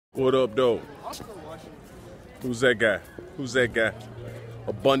What up, though? Who's that guy? Who's that guy?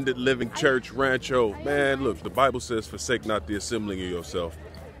 Abundant Living Church, Rancho. Man, look, the Bible says, forsake not the assembling of yourself.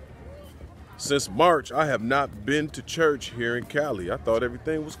 Since March, I have not been to church here in Cali. I thought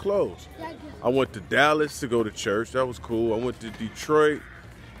everything was closed. I went to Dallas to go to church. That was cool. I went to Detroit,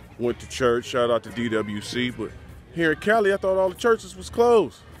 went to church. Shout out to DWC. But here in Cali, I thought all the churches was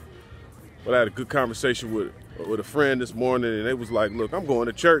closed. But I had a good conversation with a friend this morning, and they was like, look, I'm going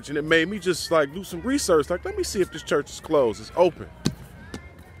to church. And it made me just like do some research. Like, let me see if this church is closed. It's open.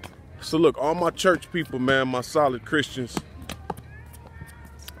 So look, all my church people, man, my solid Christians,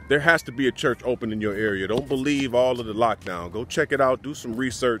 there has to be a church open in your area. Don't believe all of the lockdown. Go check it out. Do some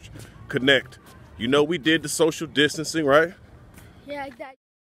research. Connect. You know, we did the social distancing, right? Yeah, exactly.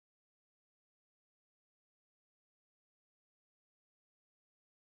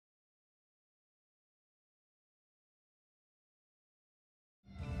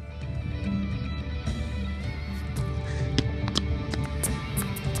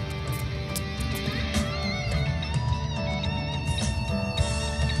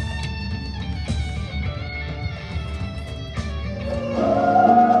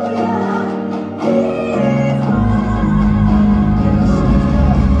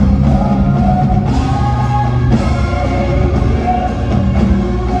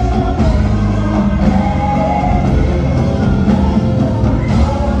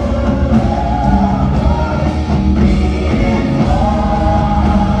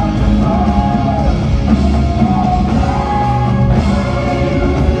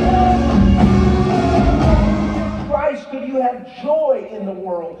 Joy in the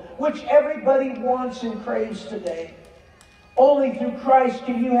world, which everybody wants and craves today. Only through Christ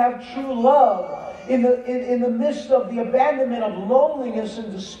can you have true love in the midst of the abandonment of loneliness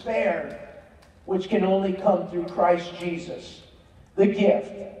and despair, which can only come through Christ Jesus. The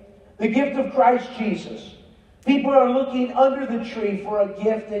gift of Christ Jesus. People are looking under the tree for a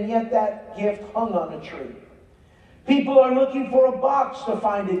gift, and yet that gift hung on a tree. People are looking for a box to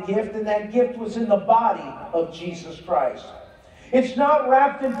find a gift, and that gift was in the body of Jesus Christ. It's not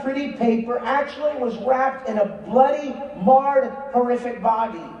wrapped in pretty paper. Actually, it was wrapped in a bloody, marred, horrific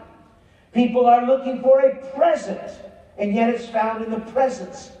body. People are looking for a present, and yet it's found in the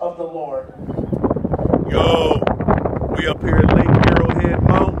presence of the Lord. Yo, we up here at Lake Arrowhead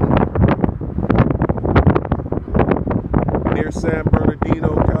Mountain, near San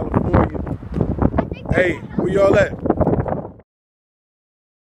Bernardino, California. Hey, where y'all at?